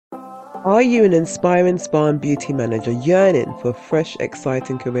Are you an inspiring spa and beauty manager yearning for a fresh,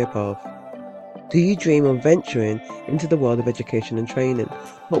 exciting career path? Do you dream of venturing into the world of education and training,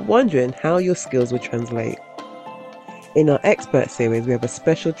 but wondering how your skills will translate? In our expert series, we have a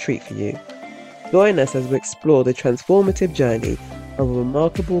special treat for you. Join us as we explore the transformative journey of a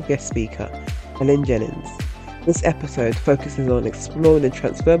remarkable guest speaker, Jennings. This episode focuses on exploring the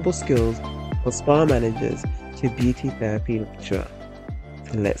transferable skills of spa managers to beauty therapy lecturer.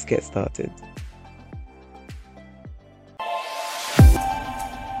 So let's get started.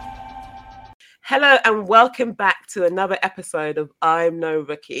 Hello and welcome back to another episode of I'm No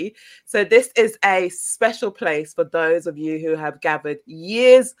Rookie. So this is a special place for those of you who have gathered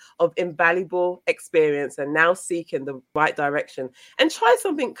years of invaluable experience and now seeking the right direction and try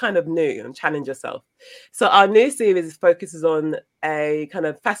something kind of new and challenge yourself. So our new series focuses on a kind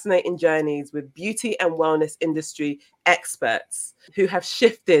of fascinating journeys with beauty and wellness industry experts who have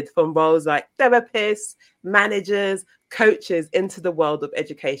shifted from roles like therapists, managers, coaches into the world of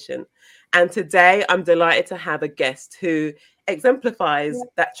education. And today I'm delighted to have a guest who exemplifies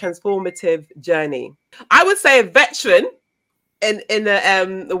that transformative journey. I would say a veteran in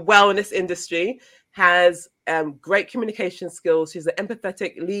the wellness industry, has great communication skills. She's an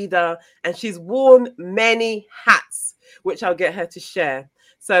empathetic leader and she's worn many hats, which I'll get her to share.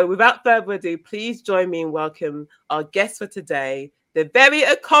 So without further ado, please join me in welcome our guest for today, the very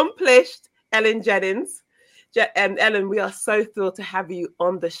accomplished Jennings. Ellen, we are so thrilled to have you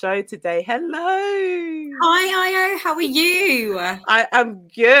on the show today. Hello. Hi, Io. How are you? I am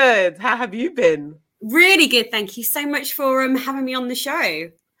good. How have you been? Really good. Thank you so much for having me on the show.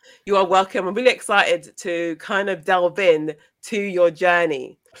 You are welcome. I'm really excited to kind of delve in to your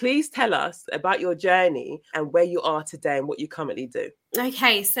journey. Please tell us about your journey and where you are today and what you currently do.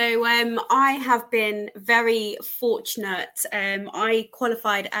 Okay, so I have been very fortunate. I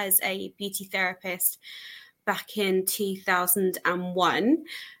qualified as a beauty therapist back in 2001.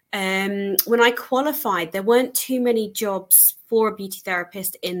 When I qualified, there weren't too many jobs for a beauty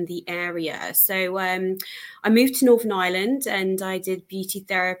therapist in the area. So I moved to Northern Ireland and I did beauty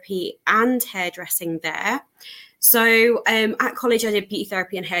therapy and hairdressing there. So at college, I did beauty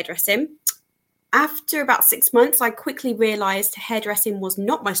therapy and hairdressing. After about 6 months, I quickly realised hairdressing was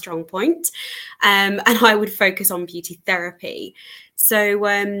not my strong point, and I would focus on beauty therapy. So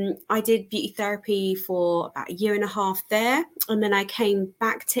I did beauty therapy for about a year and a half there, and then I came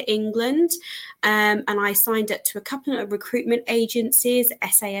back to England and I signed up to a couple of recruitment agencies,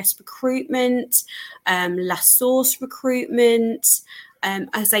 SAS Recruitment, La Source Recruitment,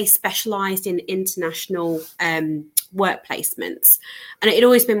 as they specialised in international work placements. And it had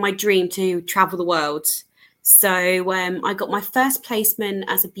always been my dream to travel the world. So I got my first placement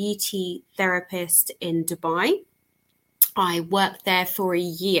as a beauty therapist in Dubai. I worked there for a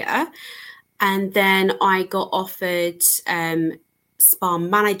year and then I got offered spa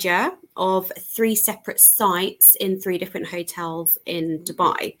manager of 3 separate sites in 3 different hotels in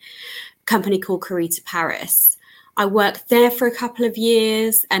Dubai, a company called Carita Paris. I worked there for a couple of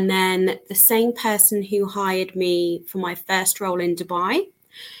years and then the same person who hired me for my first role in Dubai,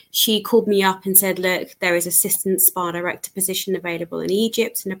 she called me up and said, look, there is assistant spa director position available in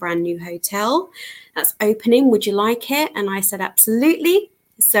Egypt in a brand new hotel that's opening. Would you like it? And I said, absolutely.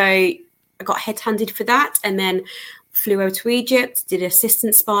 So I got headhunted for that and then flew over to Egypt, did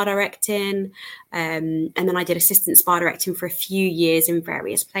assistant spa directing. And then I did assistant spa directing for a few years in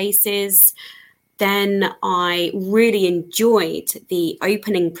various places. Then I really enjoyed the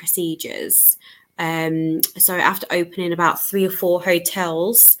opening procedures. So after opening about 3 or 4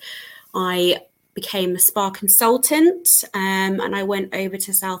 hotels, I became a spa consultant and I went over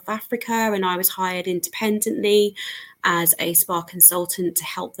to South Africa and I was hired independently as a spa consultant to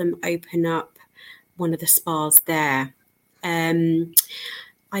help them open up one of the spas there.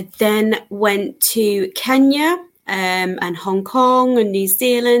 I then went to Kenya and Hong Kong and New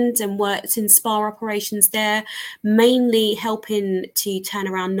Zealand and worked in spa operations there, mainly helping to turn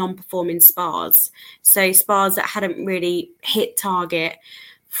around non-performing spas. So spas that hadn't really hit target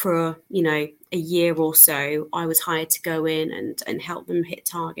for, a year or so, I was hired to go in and help them hit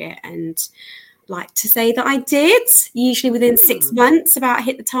target. And like to say that I did, usually within 6 months, about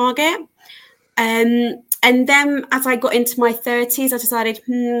hit the target. And then as I got into my 30s, I decided,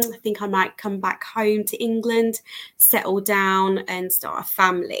 I think I might come back home to England, settle down and start a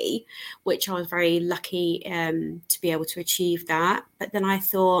family, which I was very lucky to be able to achieve that. But then I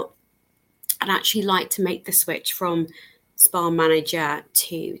thought I'd actually like to make the switch from spa manager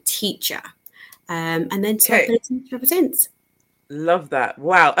to teacher and then to ability to represent. Love that.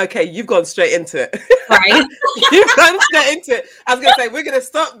 Wow. Okay, you've gone straight into it. Right. You've gone straight into it. I was going to say, we're going to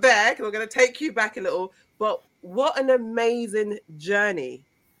stop there because we're going to take you back a little. But what an amazing journey.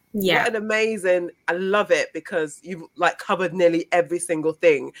 Yeah. What an amazing, I love it because you've like covered nearly every single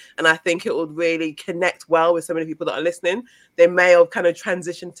thing. And I think it would really connect well with so many people that are listening. They may have kind of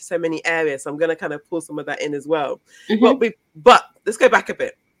transitioned to so many areas. So I'm going to kind of pull some of that in as well. Mm-hmm. But let's go back a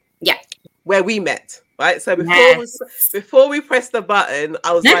bit. Yeah. Where we met, right? So Yes. before we pressed the button,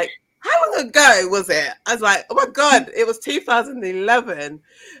 I was like, how long ago was it? I was like, oh my God, it was 2011.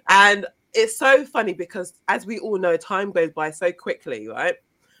 And it's so funny because as we all know, time goes by so quickly, right?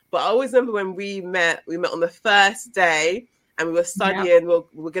 But I always remember when we met on the first day and we were studying,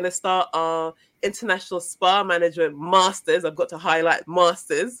 we're going to start our international spa management masters. I've got to highlight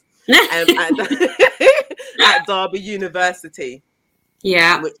masters at Derby University.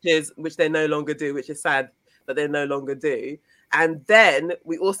 Yeah. Which they no longer do, which is sad that they no longer do. And then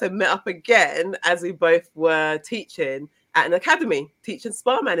we also met up again as we both were teaching at an academy, teaching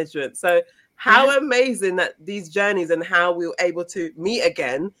spa management. So how amazing that these journeys and how we were able to meet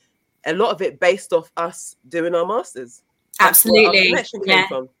again, a lot of it based off us doing our masters. That's absolutely. Where our connection came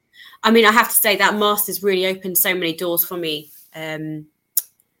from. I mean, I have to say that masters really opened so many doors for me. In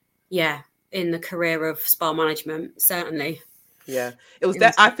the career of spa management, certainly. Yeah, it was.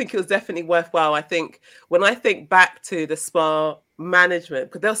 I think it was definitely worthwhile. I think when I think back to the spa management,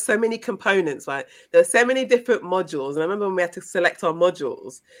 because there were so many components, right? There were so many different modules, and I remember when we had to select our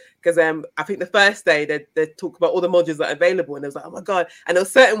modules, because I think the first day they talk about all the modules that are available, and it was like, oh my God! And there were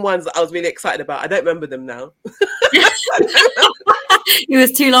certain ones that I was really excited about. I don't remember them now. It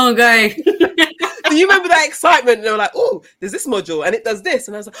was too long ago. Do you remember that excitement? And they were like, oh, there's this module, and it does this,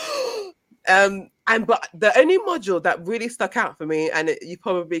 and I was like, oh. But the only module that really stuck out for me, and you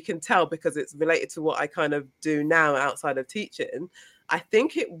probably can tell because it's related to what I kind of do now outside of teaching, I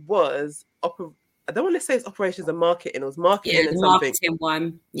think it was I don't want to say it's operations and marketing. It was marketing and something. Marketing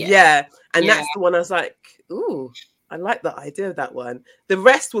one. Yeah. And that's the one I was like, ooh, I like the idea of that one. The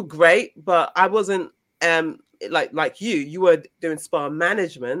rest were great, but I wasn't like you were doing spa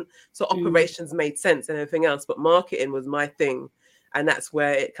management, so operations made sense and everything else, but marketing was my thing. And that's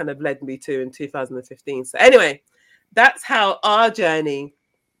where it kind of led me to in 2015. So anyway, that's how our journey,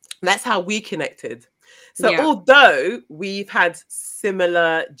 that's how we connected. So although we've had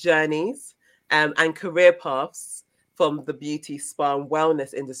similar journeys and career paths from the beauty, spa and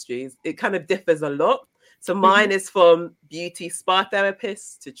wellness industries, it kind of differs a lot. So mine is from beauty spa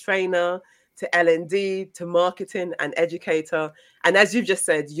therapist to trainer to L&D to marketing and educator. And as you've just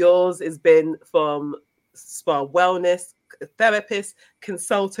said, yours has been from spa wellness, therapist,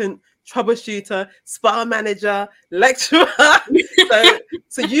 consultant, troubleshooter, spa manager, lecturer.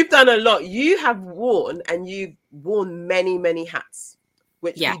 So you've done a lot. You have worn many, many hats,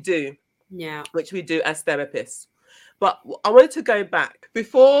 which we do. Yeah. Which we do as therapists. But I wanted to go back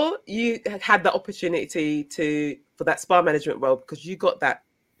before you had the opportunity for that spa management role, because you got that.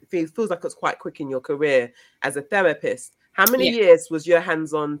 It feels like it's quite quick in your career as a therapist. How many years was your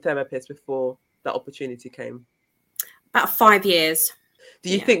hands-on therapist before that opportunity came? About 5 years. Do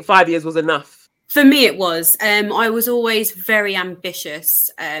you think 5 years was enough? For me, it was. I was always very ambitious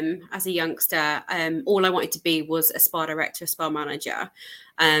as a youngster. All I wanted to be was a spa director, a spa manager.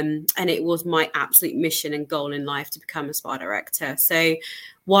 And it was my absolute mission and goal in life to become a spa director. So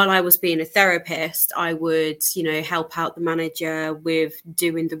while I was being a therapist, I would, help out the manager with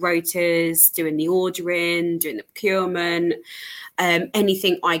doing the rotas, doing the ordering, doing the procurement,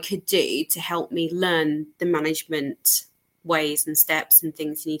 anything I could do to help me learn the management ways and steps and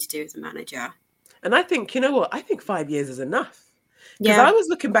things you need to do as a manager. And I think, you know what? I think 5 years is enough. Because I was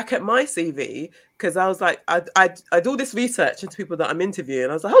looking back at my CV, because I was like, I do all this research into people that I'm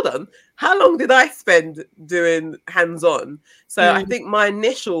interviewing. I was like, hold on, how long did I spend doing hands-on? So I think my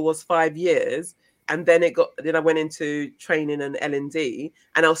initial was 5 years. And then I went into training and L&D,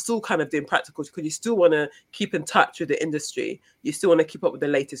 and I was still kind of doing practicals because you still want to keep in touch with the industry. You still want to keep up with the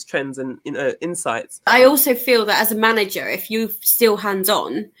latest trends and insights. I also feel that as a manager, if you're still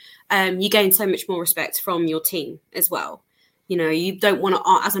hands-on, you gain so much more respect from your team as well. You don't want to,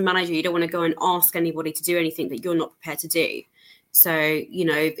 as a manager, you don't want to go and ask anybody to do anything that you're not prepared to do. So,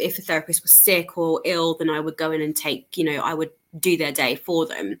 if a therapist was sick or ill, then I would go in and I would do their day for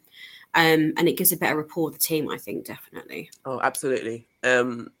them. And it gives a better rapport with the team, I think, definitely. Oh, absolutely.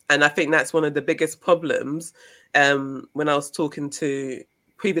 And I think that's one of the biggest problems when I was talking to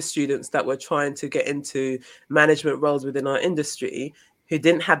previous students that were trying to get into management roles within our industry who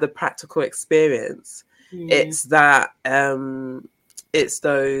didn't have the practical experience. It's that it's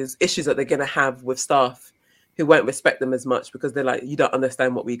those issues that they're going to have with staff who won't respect them as much because they're like, you don't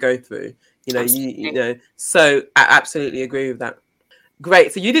understand what we go through. You know. So I absolutely agree with that.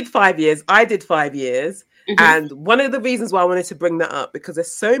 Great. So you did 5 years. I did 5 years. Mm-hmm. And one of the reasons why I wanted to bring that up, because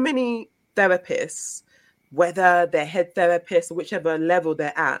there's so many therapists, whether they're head therapists or whichever level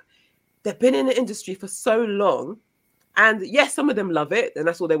they're at, they've been in the industry for so long. And yes, some of them love it and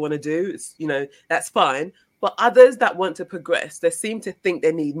that's all they want to do. It's, that's fine. But others that want to progress, they seem to think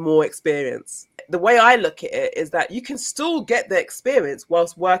they need more experience. The way I look at it is that you can still get the experience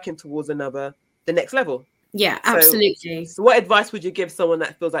whilst working towards the next level. Yeah, absolutely. So what advice would you give someone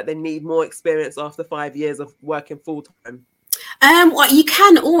that feels like they need more experience after 5 years of working full time? Well, you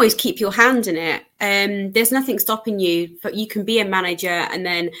can always keep your hand in it. There's nothing stopping you, but you can be a manager and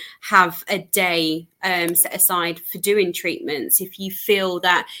then have a day set aside for doing treatments. If you feel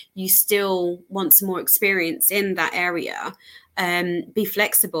that you still want some more experience in that area, be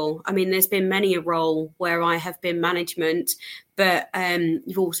flexible. I mean, there's been many a role where I have been management, but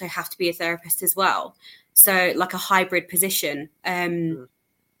you also have to be a therapist as well. So like a hybrid position.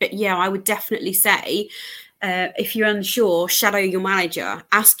 But yeah, I would definitely say, if you're unsure, shadow your manager,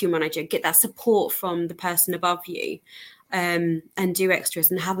 ask your manager, get that support from the person above you, and do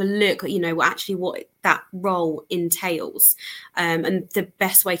extras and have a look at, actually what that role entails. And the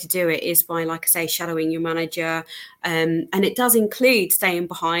best way to do it is by, like I say, shadowing your manager. And it does include staying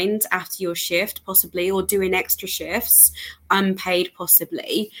behind after your shift, possibly, or doing extra shifts, unpaid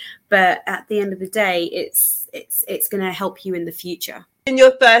possibly. But at the end of the day, it's going to help you in the future. In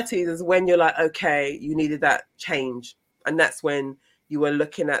your 30s is when you're like, okay, you needed that change. And that's when you were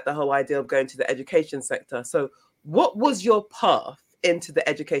looking at the whole idea of going to the education sector. So what was your path into the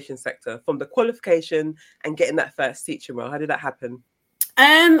education sector from the qualification and getting that first teaching role? How did that happen?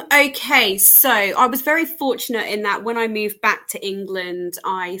 Okay, so I was very fortunate in that when I moved back to England,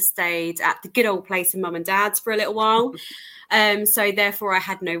 I stayed at the good old place of mum and dad's for a little while. So therefore I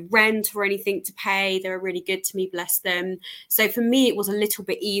had no rent or anything to pay. They were really good to me, bless them. So for me, it was a little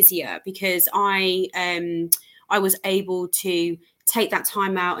bit easier because I was able to take that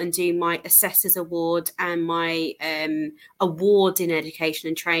time out and do my assessors award and my award in education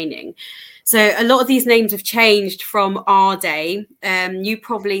and training. So a lot of these names have changed from our day. You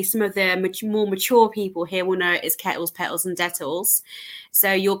probably, some of the more mature people here will know it as Kettles, Petals and Dettles.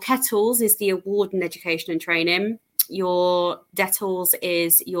 So your Kettles is the award in education and training. Your Dettles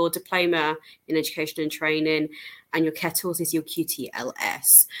is your diploma in education and training, and your Kettles is your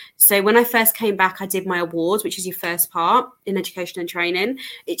QTLS. So when I first came back, I did my award, which is your first part in education and training.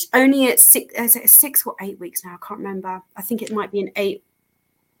 It's only at 6 or 8 weeks now. I can't remember. I think it might be an 8.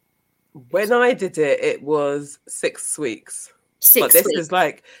 When I did it, it was 6 weeks. 6 but this weeks.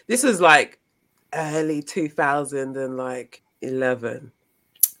 is like early 2011.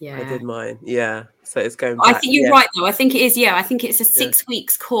 Yeah, I did mine. Yeah, so it's going back. I think you're right, though. I think it is. Yeah, I think it's a 6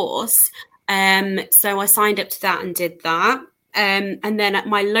 weeks course. So I signed up to that and did that. And then at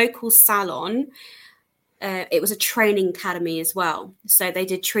my local salon, it was a training academy as well. So they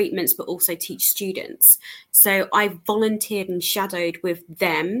did treatments, but also teach students. So I volunteered and shadowed with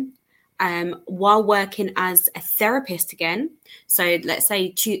them while working as a therapist again. So let's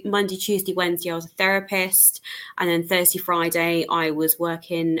say Monday, Tuesday, Wednesday, I was a therapist. And then Thursday, Friday, I was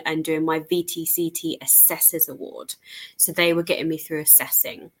working and doing my VTCT Assessors Award. So they were getting me through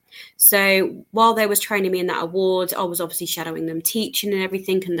assessing. So while they was training me in that award, I was obviously shadowing them, teaching and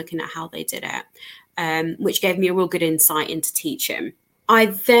everything and looking at how they did it, which gave me a real good insight into teaching. I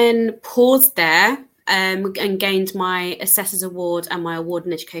then paused there and gained my Assessors Award and my award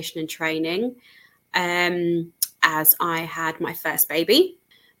in education and training as I had my first baby.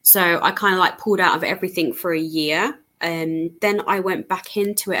 So I kind of like pulled out of everything for a year. Then I went back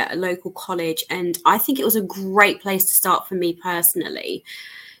into it at a local college, and I think it was a great place to start for me personally.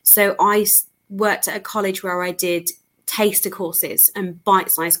 So I worked at a college where I did taster courses and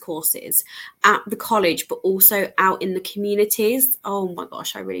bite-sized courses at the college, but also out in the communities. Oh my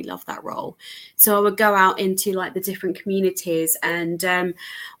gosh, I really love that role. So I would go out into like the different communities and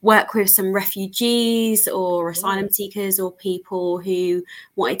work with some refugees or asylum seekers or people who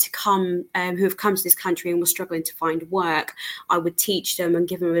wanted to come, who have come to this country and were struggling to find work. I would teach them and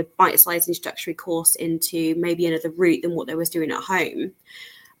give them a bite-sized introductory course into maybe another route than what they was doing at home,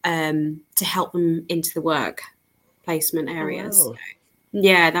 to help them into the work placement areas. Oh, wow.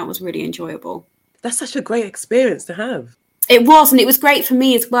 Yeah, that was really enjoyable. That's such a great experience to have. It was, and it was great for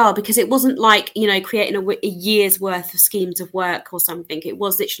me as well, because it wasn't like, you know, creating a year's worth of schemes of work or something. It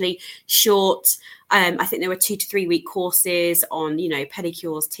was literally short. I think there were 2 to 3 week courses on, you know,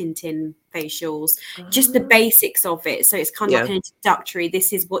 pedicures, tinting, facials, just the basics of it. So it's kind of like an introductory.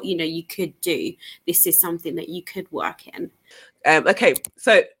 This is what, you know, you could do. This is something that you could work in. Okay,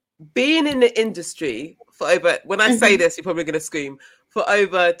 so being in the industry for over, when I say this, you're probably going to scream, for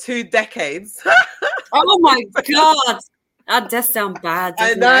over 2 decades. Oh my God. That does sound bad,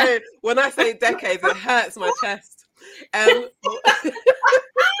 doesn't I know. it? When I say decades, it hurts my chest.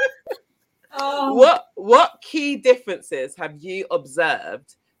 What key differences have you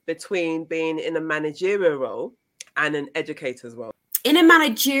observed between being in a managerial role and an educator's role? In a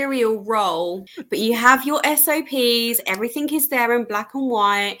managerial role, but you have your SOPs, everything is there in black and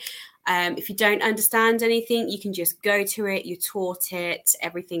white. If you don't understand anything, you can just go to it, you're taught it,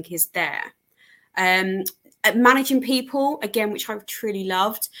 everything is there. Managing people, again, which I truly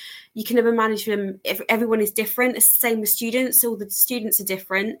loved, you can never manage them. Everyone is different. It's the same with students. All the students are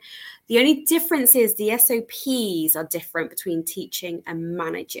different. The only difference is the SOPs are different between teaching and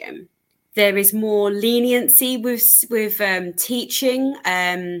managing. There is more leniency with teaching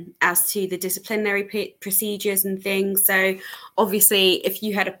as to the disciplinary procedures and things. So obviously, if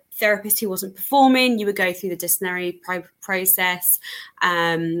you had a therapist who wasn't performing, you would go through the disciplinary process.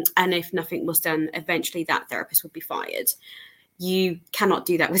 And if nothing was done, eventually that therapist would be fired. You cannot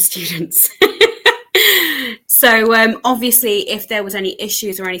do that with students. So obviously, if there was any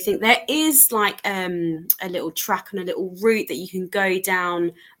issues or anything, there is like a little track and a little route that you can go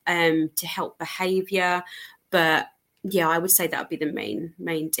down to help behaviour. But yeah, I would say that would be the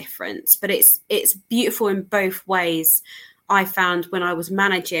main difference. But it's beautiful in both ways. I found when I was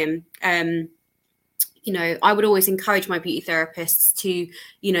managing, you know, I would always encourage my beauty therapists to,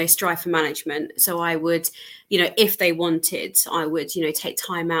 you know, strive for management. So I would, you know, if they wanted, I would, you know, take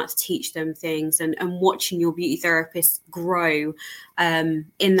time out to teach them things, and watching your beauty therapist grow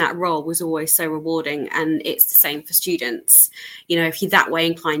in that role was always so rewarding. And it's the same for students. You know, if you're that way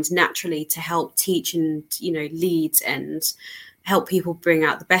inclined naturally to help teach and, you know, lead and help people bring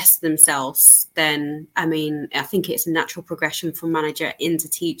out the best of themselves, then I mean, I think it's a natural progression from manager into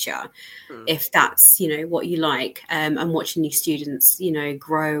teacher, if that's, you know, what you like. And watching these students, you know,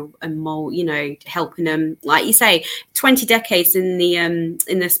 grow and mold, you know, helping them, like you say, 20 decades in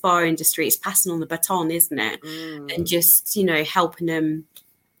the spa industry, it's passing on the baton, isn't it? And just, you know, helping them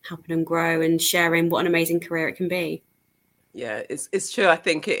grow and sharing what an amazing career it can be. Yeah, it's true. I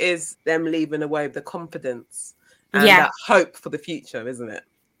think it is them leaving away with the confidence and Yeah. that hope for the future, isn't it?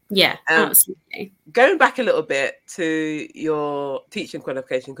 Yeah, absolutely. Going back a little bit to your teaching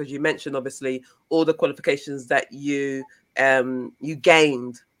qualification, because you mentioned obviously all the qualifications that you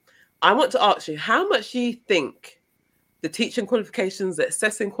gained. I want to ask you, how much do you think the teaching qualifications, the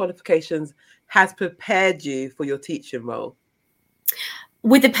assessing qualifications, has prepared you for your teaching role?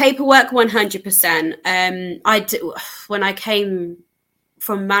 With the paperwork, 100%. When I came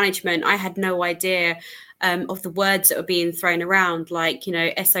from management, I had no idea of the words that were being thrown around, like, you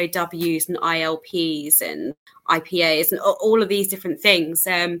know, SOWs and ILPs and IPAs and all of these different things.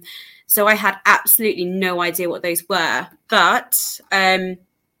 So I had absolutely no idea what those were. But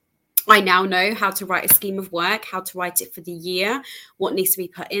I now know how to write a scheme of work, how to write it for the year, what needs to be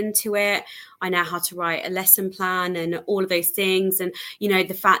put into it. I know how to write a lesson plan and all of those things. And, you know,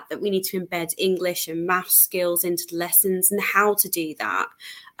 the fact that we need to embed English and math skills into the lessons and how to do that.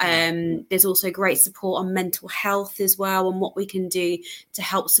 There's also great support on mental health as well, and what we can do to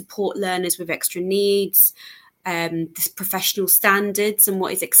help support learners with extra needs, this professional standards and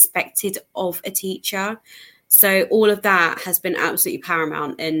what is expected of a teacher. So all of that has been absolutely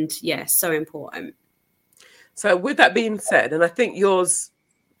paramount and, yeah, so important. So with that being said, and I think yours,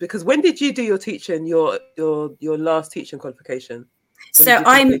 because when did you do your teaching, your last teaching qualification? So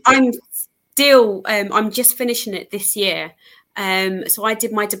I'm just finishing it this year. So I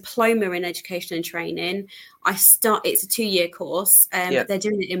did my diploma in education and training. It's a 2-year course. But they're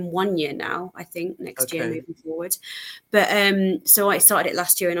doing it in 1 year now, I think, next year moving forward. But so I started it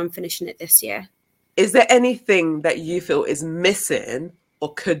last year and I'm finishing it this year. Is there anything that you feel is missing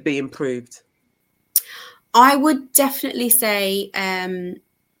or could be improved? I would definitely say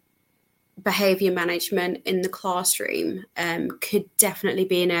behavior management in the classroom could definitely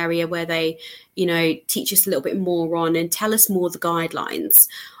be an area where they, you know, teach us a little bit more on and tell us more the guidelines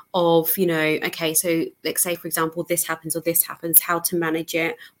of, you know, okay, so let's say, for example, this happens or this happens, how to manage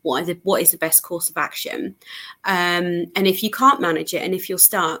it, what is the best course of action. And if you can't manage it and if you're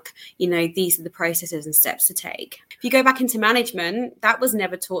stuck, you know, these are the processes and steps to take. If you go back into management, that was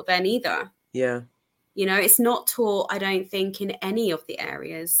never taught then either. Yeah. It's not taught, I don't think, in any of the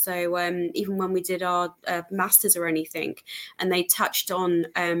areas. So even when we did our masters or anything, and they touched on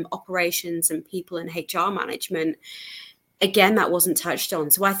operations and people and HR management, again, that wasn't touched on.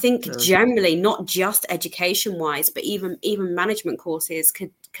 So I think generally, not just education wise, but even management courses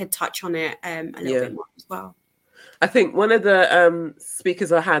could touch on it a little bit more as well. I think one of the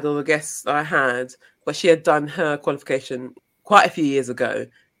speakers I had, or the guests I had, but she had done her qualification quite a few years ago,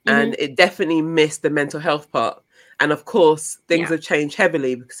 and it definitely missed the mental health part. And of course, things have changed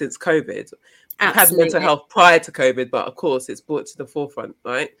heavily since COVID. We've had mental health prior to COVID, but of course, it's brought to the forefront,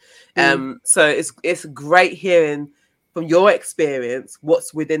 right? So it's great hearing from your experience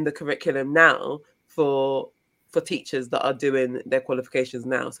what's within the curriculum now for teachers that are doing their qualifications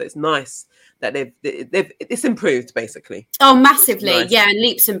now. So it's nice that it's improved, basically. Oh, massively. Nice. Yeah, and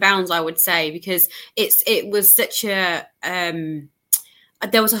leaps and bounds, I would say, because it was such a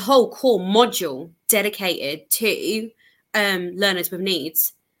there was a whole core module dedicated to learners with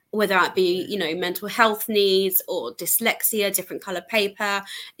needs, whether that be, mental health needs or dyslexia, different color paper,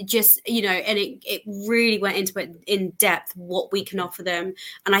 just, and it really went into it in depth, what we can offer them.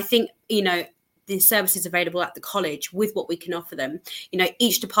 And I think, the services available at the college with what we can offer them.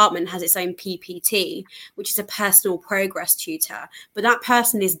 Each department has its own PPT, which is a personal progress tutor, but that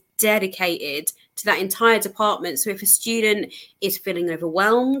person is dedicated to that entire department. So if a student is feeling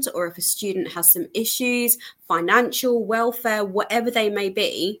overwhelmed, or if a student has some issues, financial, welfare, whatever they may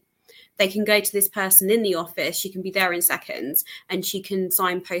be, they can go to this person in the office. She can be there in seconds, and she can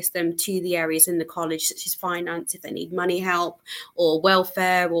signpost them to the areas in the college, such as finance, if they need money help, or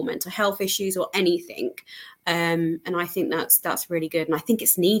welfare, or mental health issues, or anything. And I think that's really good. And I think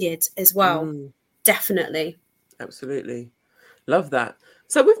it's needed as well. Definitely. Absolutely. Love that.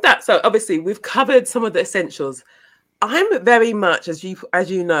 So with that, so obviously we've covered some of the essentials. I'm very much, as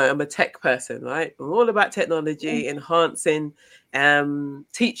you know, I'm a tech person, right? I'm all about technology, enhancing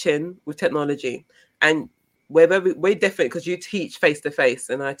teaching with technology. And we're different because you teach face-to-face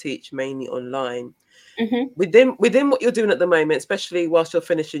and I teach mainly online. Within what you're doing at the moment, especially whilst you're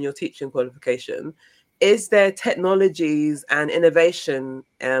finishing your teaching qualification, is there technologies and innovation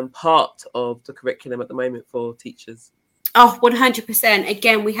part of the curriculum at the moment for teachers? Oh, 100%.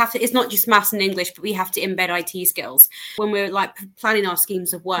 Again, we have to, it's not just maths and English, but we have to embed IT skills. When we're planning our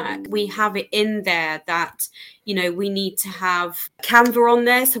schemes of work, we have it in there that, we need to have Canva on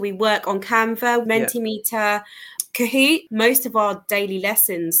there. So we work on Canva, Mentimeter, Kahoot. Most of our daily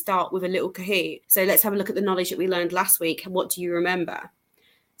lessons start with a little Kahoot. So let's have a look at the knowledge that we learned last week. What do you remember?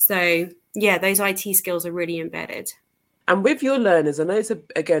 So yeah, those IT skills are really embedded. And with your learners, I know it's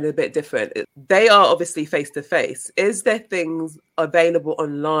again a bit different. They are obviously face-to-face. Is there things available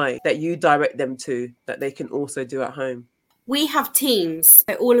online that you direct them to that they can also do at home? We have Teams.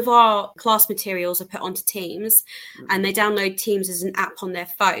 All of our class materials are put onto Teams, and they download Teams as an app on their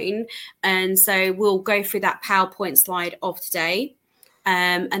phone. And so we'll go through that PowerPoint slide of today.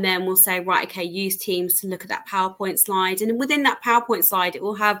 And then we'll say, right, okay, use Teams to look at that PowerPoint slide. And within that PowerPoint slide, it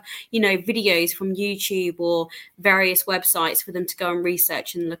will have, videos from YouTube or various websites for them to go and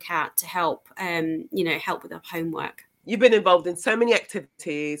research and look at to help, help with their homework. You've been involved in so many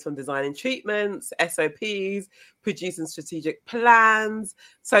activities, from designing treatments, SOPs, producing strategic plans,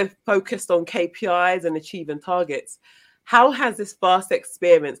 so focused on KPIs and achieving targets. How has this vast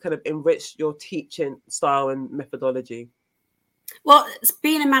experience kind of enriched your teaching style and methodology? Well,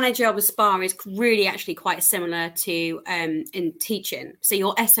 being a manager of a spa is really actually quite similar to in teaching. So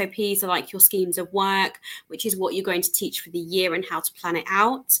your SOPs are like your schemes of work, which is what you're going to teach for the year and how to plan it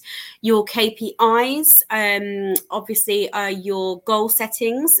out. Your KPIs, obviously, are your goal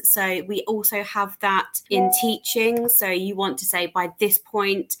settings. So we also have that in teaching. So you want to say by this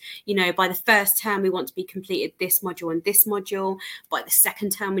point, by the first term, we want to be completed this module and this module. By the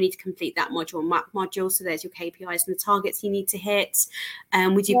second term, we need to complete that module and that module. So there's your KPIs and the targets you need to hit.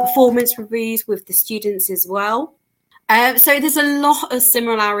 We do performance reviews with the students as well. So there's a lot of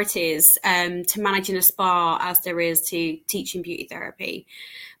similarities to managing a spa as there is to teaching beauty therapy.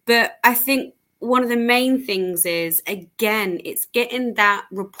 But I think one of the main things is, again, it's getting that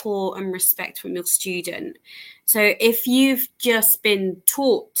rapport and respect from your student. So if you've just been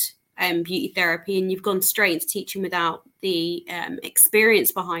taught beauty therapy and you've gone straight into teaching without the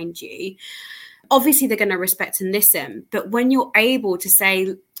experience behind you, obviously they're going to respect and listen. But when you're able to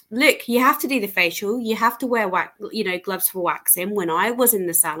say, look, you have to do the facial, you have to wear gloves for waxing. When I was in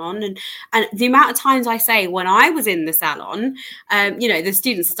the salon, and the amount of times I say when I was in the salon, the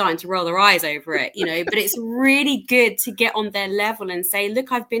students are starting to roll their eyes over it, but it's really good to get on their level and say,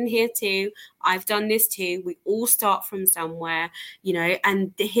 look, I've been here too, I've done this too, we all start from somewhere,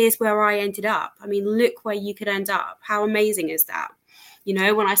 and here's where I ended up. I mean, look where you could end up. How amazing is that?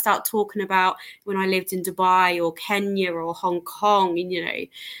 When I start talking about when I lived in Dubai or Kenya or Hong Kong,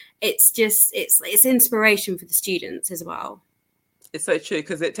 it's inspiration for the students as well. It's so true,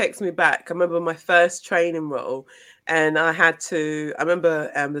 because it takes me back. I remember my first training role, and I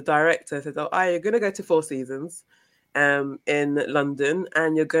remember the director said, oh, you're going to go to Four Seasons in London,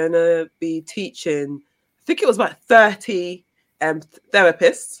 and you're going to be teaching, I think it was about 30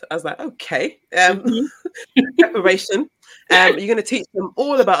 therapists. I was like, okay, preparation. You're going to teach them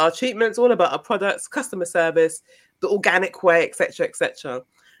all about our treatments, all about our products, customer service, the organic way, etc., etc.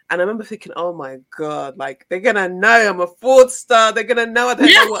 And I remember thinking, oh my God, like they're going to know I'm a fraudster. They're going to know I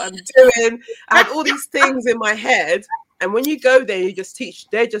don't know what I'm doing. I had all these things in my head. And when you go there, you just teach,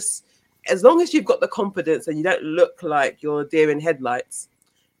 as long as you've got the confidence and you don't look like you're deer in headlights,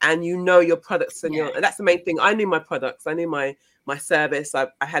 and your products, and and that's the main thing. I knew my products. I knew my service. I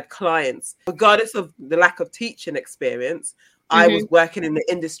had clients, regardless of the lack of teaching experience. I was working in the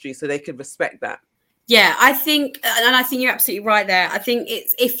industry, so they could respect that. Yeah, I think you're absolutely right there. I think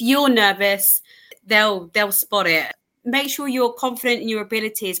if you're nervous, they'll spot it. Make sure you're confident in your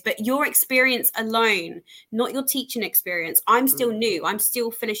abilities, but your experience alone, not your teaching experience. I'm still new. I'm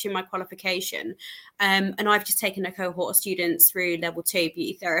still finishing my qualification. And I've just taken a cohort of students through level 2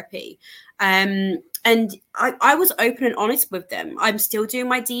 beauty therapy. And I was open and honest with them. I'm still doing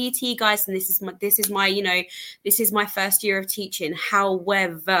my DET, guys, and this is my first year of teaching.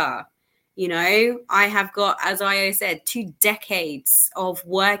 However, I have got, as I said, 2 decades of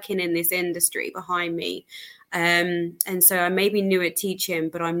working in this industry behind me. And so I may be new at teaching,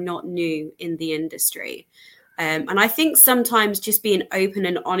 but I'm not new in the industry. And I think sometimes just being open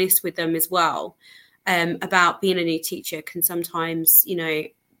and honest with them as well about being a new teacher can sometimes,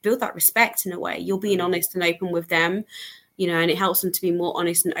 build that respect in a way. You're being honest and open with them, and it helps them to be more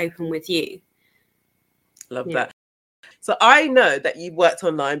honest and open with you. Love that. So I know that you've worked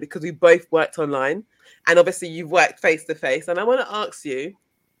online because we both worked online, and obviously you've worked face-to-face. And I want to ask you,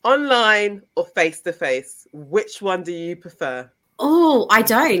 online or face-to-face, which one do you prefer? Oh, I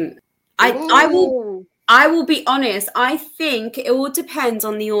don't. I will be honest. I think it all depends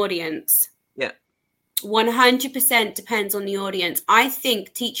on the audience. Yeah. 100% depends on the audience. I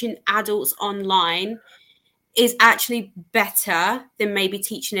think teaching adults online is actually better than maybe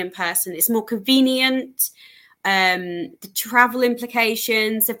teaching in person. It's more convenient. The travel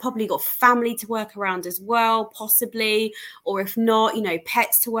implications, they've probably got family to work around as well, possibly, or if not,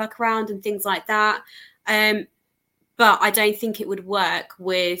 pets to work around and things like that. But I don't think it would work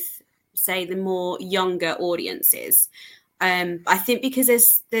with, say, the more younger audiences. I think because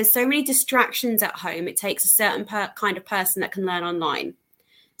there's so many distractions at home, it takes a certain kind of person that can learn online.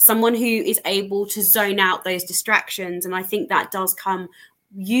 Someone who is able to zone out those distractions. And I think that does come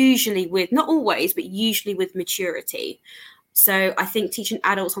usually with, not always, but usually with maturity. So I think teaching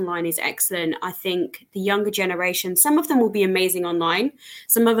adults online is excellent. I think the younger generation, some of them will be amazing online.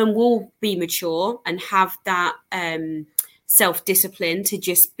 Some of them will be mature and have that self-discipline to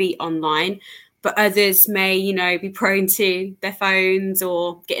just be online. But others may, be prone to their phones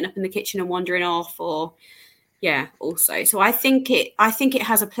or getting up in the kitchen and wandering off, or also. So I think it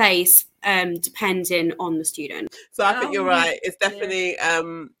has a place depending on the student. So I think you're right. It's definitely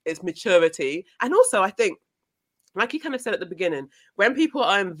it's maturity. And also I think, like you kind of said at the beginning, when people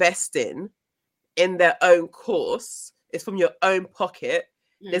are investing in their own course, it's from your own pocket,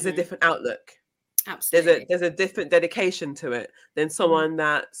 there's a different outlook. Absolutely. There's a different dedication to it than someone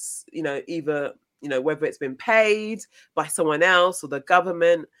that's, either, whether it's been paid by someone else or the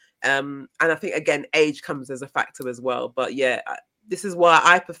government. And I think, again, age comes as a factor as well. But this is why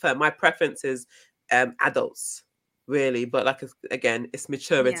I prefer, my preference is adults, really. But again, it's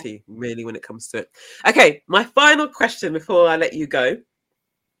maturity, really, when it comes to it. Okay, my final question before I let you go.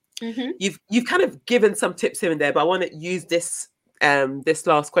 You've kind of given some tips here and there, but I want to use this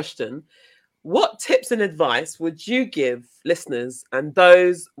last question. What tips and advice would you give listeners and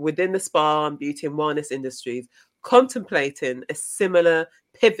those within the spa and beauty and wellness industries contemplating a similar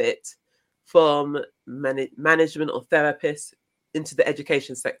pivot from management or therapists into the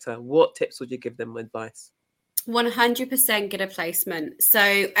education sector? What tips would you give them, advice? 100% get a placement. So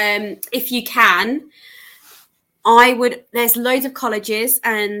if you can, There's loads of colleges,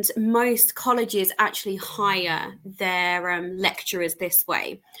 and most colleges actually hire their lecturers this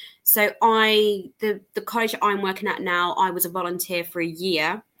way. So the college I'm working at now, I was a volunteer for a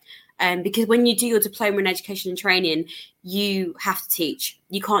year. Because when you do your diploma in education and training, you have to teach.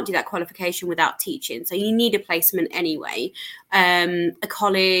 You can't do that qualification without teaching. So you need a placement anyway. A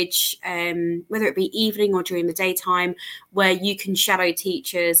college, whether it be evening or during the daytime, where you can shadow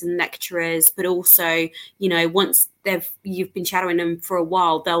teachers and lecturers, but also, once you've been shadowing them for a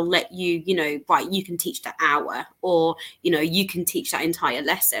while, they'll let you, right, you can teach that hour, or, you can teach that entire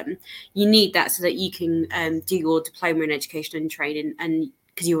lesson. You need that so that you can do your diploma in education and training, and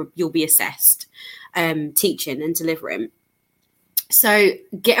because you'll be assessed teaching and delivering. So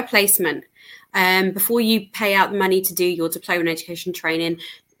get a placement before you pay out the money to do your diploma in education training.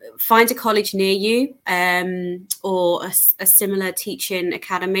 Find a college near you or a similar teaching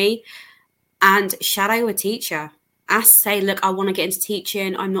academy, and shadow a teacher. Say, look, I want to get into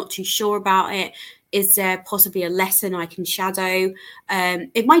teaching. I'm not too sure about it. Is there possibly a lesson I can shadow?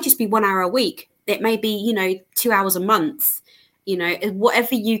 It might just be 1 hour a week. It may be, 2 hours a month.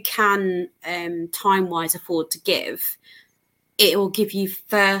 Whatever you can time-wise afford to give, it will give you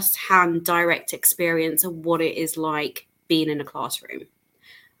first-hand direct experience of what it is like being in a classroom.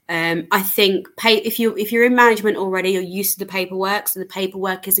 I think if you're in management already, you're used to the paperwork, so the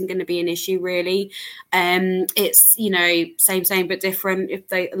paperwork isn't going to be an issue really. It's same but different.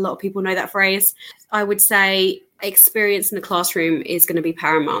 A lot of people know that phrase. I would say experience in the classroom is going to be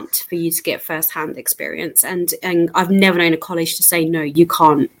paramount for you to get first-hand experience. And I've never known a college to say, no, you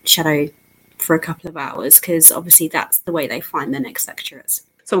can't shadow for a couple of hours, because obviously that's the way they find their next lecturers.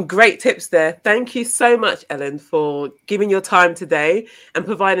 Some great tips there. Thank you so much, Ellen, for giving your time today and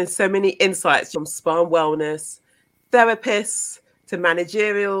providing so many insights from spa and wellness, therapists, to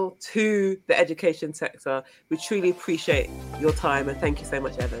managerial, to the education sector. We truly appreciate your time, and thank you so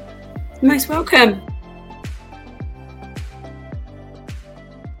much, Ellen. Most welcome.